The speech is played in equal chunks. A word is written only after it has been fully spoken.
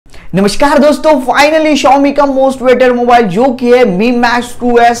नमस्कार दोस्तों, finally Xiaomi का मोस्ट वेटेड मोबाइल जो कि है Mi Max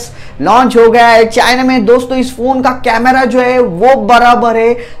 2s लॉन्च हो गया है चाइना में। दोस्तों इस फोन का कैमरा जो है वो बराबर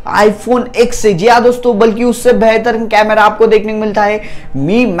है iPhone X से। जी हाँ दोस्तों, बल्कि उससे बेहतर कैमरा आपको देखने को मिलता है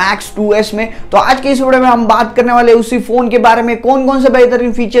Mi Max 2s में। तो आज के इस वीडियो में हम बात करने वाले उसी फोन के बारे में, कौन कौन से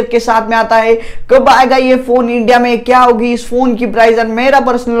बेहतरीन फीचर के साथ में आता है, कब आएगा ये फोन इंडिया में, क्या होगी इस फोन की प्राइस और मेरा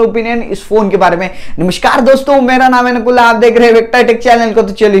पर्सनल ओपिनियन इस फोन के बारे में। नमस्कार दोस्तों, मेरा नाम है नकुल, आप देख रहे हैं वेक्टर टेक चैनल को।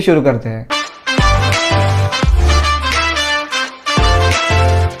 तो चलिए शुरू करते हैं।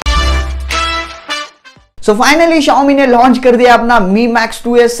 सो फाइनली Xiaomi ने लॉन्च कर दिया अपना Mi Max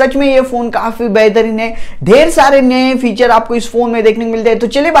 2s। सच में ये फोन काफी बेहतरीन है, ढेर सारे नए फीचर आपको इस फोन में देखने को मिलते हैं। तो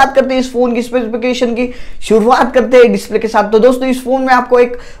चलिए बात करते हैं इस फोन की स्पेसिफिकेशन की। शुरुआत करते हैं डिस्प्ले के साथ। तो दोस्तों इस फोन में आपको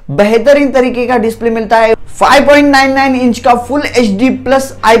एक बेहतरीन तरीके का डिस्प्ले मिलता है। 5.99 इंच का full HD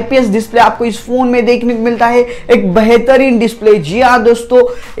plus IPS display आपको इस फोन में देखने को मिलता है, एक बेहतरीन डिस्प्ले। जी हाँ दोस्तों,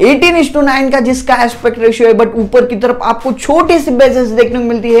 18:9 का जिसका एस्पेक्ट रेशियो है, बट ऊपर की तरफ आपको छोटी सी बेजल्स देखने को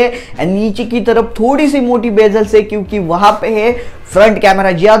मिलती है एंड नीचे की तरफ थोड़ी सी मोटी बेजल से, क्योंकि वहां पे है फ्रंट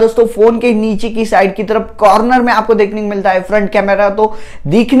कैमरा। जी हाँ दोस्तों, फोन के नीचे की साइड की तरफ कॉर्नर में आपको देखने को मिलता है फ्रंट कैमरा। तो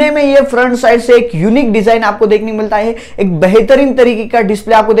दिखने में ये फ्रंट साइड से एक यूनिक डिजाइन आपको देखने को मिलता है, एक बेहतरीन तरीके का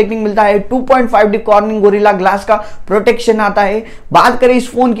डिस्प्ले आपको देखने को मिलता है। 2.5D कॉर्निंग गोरिल्ला ग्लास का प्रोटेक्शन आता है। बात करें इस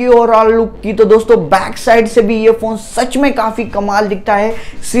फोन की ओवरऑल लुक की, तो दोस्तों बैक साइड से भी ये फोन सच में काफी कमाल दिखता है।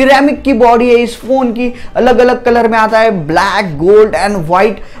 सिरेमिक की बॉडी है इस फोन की, अलग अलग कलर में आता है, black, gold and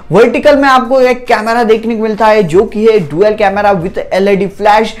white. Vertical में आपको एक कैमरा देखने को मिलता है जो कि है dual camera with LED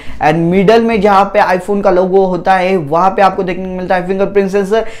flash and middle में जहां पे आईफोन का लोगो होता है वहां पे आपको देखने को मिलता है फिंगरप्रिंट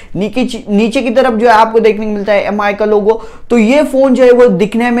सेंसर। नीचे की तरफ जो है आपको देखने को मिलता है MI का लोगो। तो ये फोन जो है वो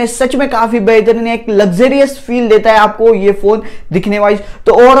दिखने में सच में काफी बेहतरीन है, एक लग्जरियस फील देता है आपको ये फोन दिखने वाइज।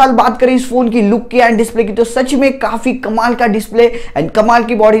 तो ओवरऑल बात करें इस फोन की लुक की एंड डिस्प्ले की, तो सच में काफी कमाल का डिस्प्ले एंड कमाल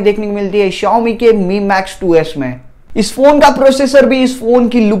की बॉडी देखने को मिलती है Xiaomi के Mi Max 2s में। इस फोन का प्रोसेसर भी इस फोन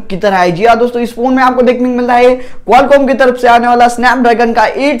की लुक की तरह है। जी हाँ दोस्तों, इस फोन में आपको देखने को मिलता है क्वालकॉम की तरफ से आने वाला स्नैपड्रैगन का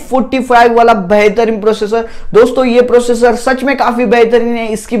 845 वाला बेहतरीन प्रोसेसर। दोस्तों ये प्रोसेसर सच में काफी बेहतरीन है,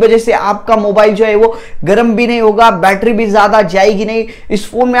 इसकी वजह से आपका मोबाइल जो है वो गर्म भी नहीं होगा, बैटरी भी ज्यादा जाएगी नहीं। इस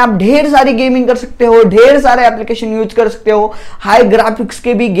फोन में आप ढेर सारी गेमिंग कर सकते हो, ढेर सारे एप्लीकेशन यूज कर सकते हो, हाई ग्राफिक्स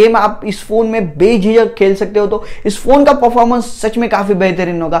के भी गेम आप इस फोन में बेझिझक खेल सकते हो। तो इस फोन का परफॉर्मेंस सच में काफी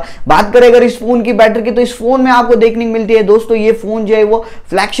बेहतरीन होगा। बात करें अगर इस फोन की बैटरी की, तो इस फोन में आपको देखने मिलती है दोस्तों ये फोन जो है वो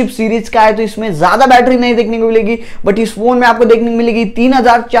फ्लैगशिप सीरीज का है, तो इसमें ज्यादा बैटरी नहीं देखने को मिलेगी, बट इस फोन में आपको देखने को मिलेगी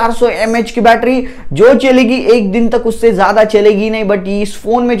 3400 mAh की बैटरी जो चलेगी एक दिन तक, उससे ज्यादा चलेगी नहीं। बट इस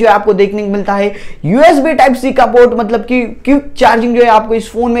फोन में जो है आपको देखने को मिलता है USB Type-C का पोर्ट, मतलब कि क्विक चार्जिंग जो है आपको इस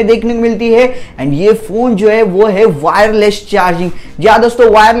फोन में देखने को मिलती है। एंड ये फोन जो है वो है वायरलेस चार्जिंग। जी हाँ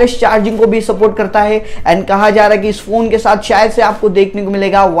दोस्तों, वायरलेस चार्जिंग को भी सपोर्ट करता है एंड कहा जा रहा है कि इस फोन के साथ शायद से आपको देखने को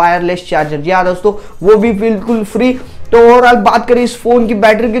मिलेगा वायरलेस चार्जर। जी हाँ दोस्तों, वो भी बिल्कुल फ्री। तो ओवरऑल बात करें इस फोन की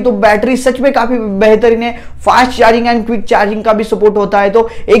बैटरी की, तो बैटरी सच में काफी बेहतरीन है, fast charging and quick charging का भी सपोर्ट होता है, तो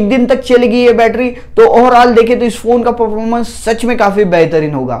एक दिन तक चलेगी ये बैटरी। तो ओवरऑल देखें तो इस फोन का परफॉर्मेंस सच में काफी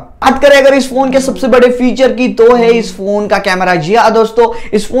बेहतरीन होगा। बात करें अगर इस फोन के सबसे बड़े फीचर की, तो है इस फोन का कैमरा। जी हाँ दोस्तों,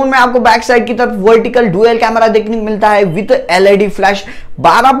 इस फोन में आपको बैक साइड की तरफ वर्टिकल डुअल कैमरा देखने को मिलता है विद LED फ्लैश।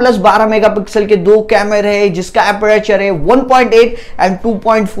 12+12 मेगापिक्सल के दो कैमरे हैं, जिसका एपर्चर है 1.8 एंड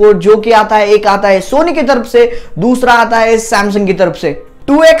 2.4, जो कि आता है, एक आता है सोनी की तरफ से, दूसरा आता है सैमसंग की तरफ से।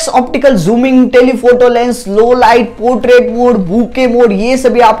 2x optical zooming, telephoto lens, लो light, portrait mode, bouquet mode, ये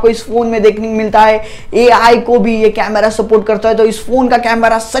सभी आपको इस फोन में देखने को मिलता है। AI को भी ये कैमरा सपोर्ट करता है, तो इस फोन का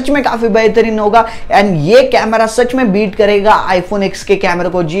कैमरा सच में काफी बेहतरीन होगा एंड ये कैमरा सच में बीट करेगा iPhone X के कैमरे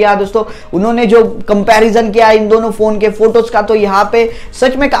को। जी हाँ दोस्तों, उन्होंने जो कंपैरिजन किया इन दोनों फोन के फोटोज का, तो यहाँ पे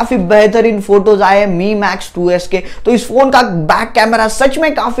सच में काफी बेहतरीन फोटोज आए Mi Max 2s के। तो इस फोन का बैक कैमरा सच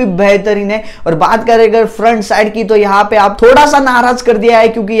में काफी बेहतरीन है। और बात करें अगर फ्रंट साइड की, तो यहाँ पे आप थोड़ा सा नाराज कर दिया है,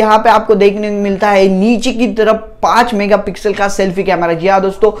 क्योंकि यहां पे आपको देखने को मिलता है नीचे की तरफ 5 मेगापिक्सल का सेल्फी कैमरा। जी हाँ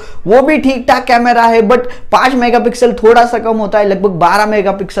दोस्तों, वो भी ठीक ठाक कैमरा है, बट 5 मेगापिक्सल थोड़ा सा कम होता है, लगभग 12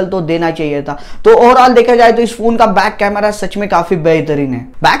 मेगापिक्सल तो देना चाहिए था। तो ओवरऑल देखा जाए तो इस फोन का बैक कैमरा सच में काफी बेहतरीन है।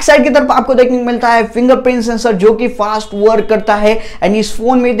 बैक साइड की तरफ आपको देखने को मिलता है फिंगरप्रिंट सेंसर जो कि फास्ट वर्क करता है एंड इस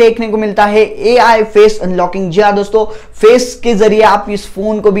फोन में देखने को मिलता है AI फेस अनलॉकिंग। जी हाँ दोस्तों, फेस के जरिए आप इस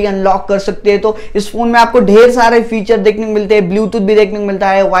फोन को भी अनलॉक कर सकते हैं। तो इस फोन में आपको ढेर सारे फीचर देखने को मिलते हैं, ब्लूटूथ भी देखने को मिलता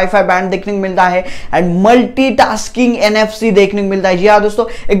है, वाईफाई बैंड देखने को मिलता है एंड मल्टीटास्किंग NFC देखने को मिलता है। जी हाँ दोस्तों,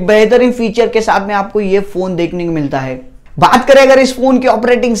 एक बेहतरीन फीचर के साथ में आपको ये फोन देखने को मिलता है। बात करें अगर इस फोन के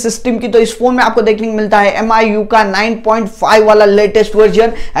ऑपरेटिंग सिस्टम की, तो इस फोन में आपको देखने को मिलता है MIU का 9.5 वाला लेटेस्ट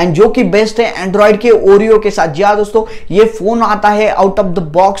वर्जन, एंड जो कि बेस्ट है एंड्रॉइड के ओरियो के साथ। जी हाँ दोस्तों, ये फोन आता है out of the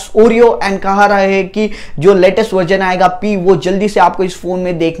box Oreo, and कहा रहा है कि जो लेटेस्ट वर्जन आएगा P, वो जल्दी से आपको इस फोन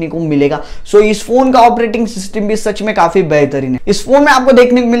में देखने को मिलेगा। सो इस फोन का ऑपरेटिंग सिस्टम भी सच में काफी बेहतरीन है। इस फोन में आपको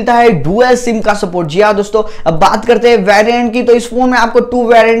देखने को मिलता है डुअल सिम का सपोर्ट। जी हाँ दोस्तों, अब बात करते हैं वेरिएंट की, तो इस फोन में आपको 2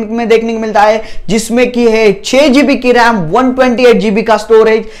 वेरिएंट में देखने को मिलता है, जिसमें की है 6GB की रैम, 128GB का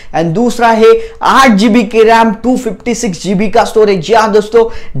स्टोरेज, एंड दूसरा है 8GB की रैम, 256GB का स्टोरेज। जी हाँ दोस्तों,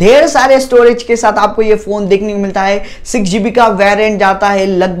 ढेर सारे स्टोरेज के साथ आपको ये फोन देखने को मिलता है। 6GB का वेरिएंट जाता है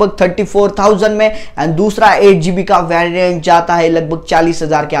लगभग 34,000 में, एंड दूसरा 8GB का वेरिएंट जाता है लगभग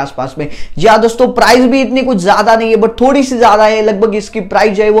 40,000 के आसपास में। जी हाँ दोस्तों, प्राइस भी इतनी कुछ ज्यादा नहीं है, बट थोड़ी सी ज्यादा है, लगभग इसकी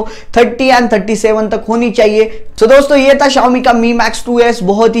प्राइस जो है वो 30 एंड 37 तक होनी चाहिए। तो दोस्तों, ये था Xiaomi का Mi Max 2s,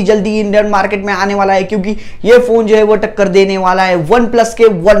 बहुत ही जल्दी इंडियन मार्केट में आने वाला है, क्योंकि ये फोन जो है वो टक्कर देने वाला है OnePlus के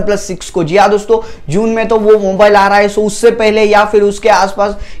OnePlus 6 को। जी हाँ दोस्तों, जून में तो वो मोबाइल आ रहा है, सो उससे पहले या फिर उसके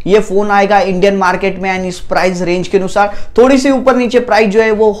आसपास ये फोन आएगा इंडियन मार्केट में, एंड इस प्राइस रेंज के अनुसार थोड़ी सी ऊपर नीचे प्राइस जो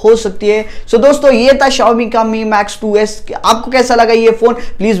है वो हो सकती है। सो दोस्तों, ये था Xiaomi का Mi Max 2s। आपको कैसा लगा ये फोन,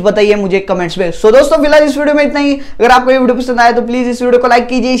 प्लीज बताइए मुझे कमेंट्स में। सो दोस्तों, फिलहाल इस वीडियो में इतना ही। अगर आपको ये वीडियो पसंद आया तो प्लीज इस वीडियो को लाइक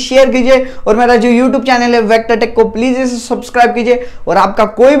कीजिए, शेयर कीजिए, और मेरा जो यूट्यूब चैनल है वेक्टर टेक को प्लीज इसे सब्सक्राइब कीजिए, और आपका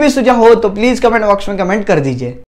कोई भी सुझाव हो तो प्लीज कमेंट बॉक्स में कमेंट कर दीजिए।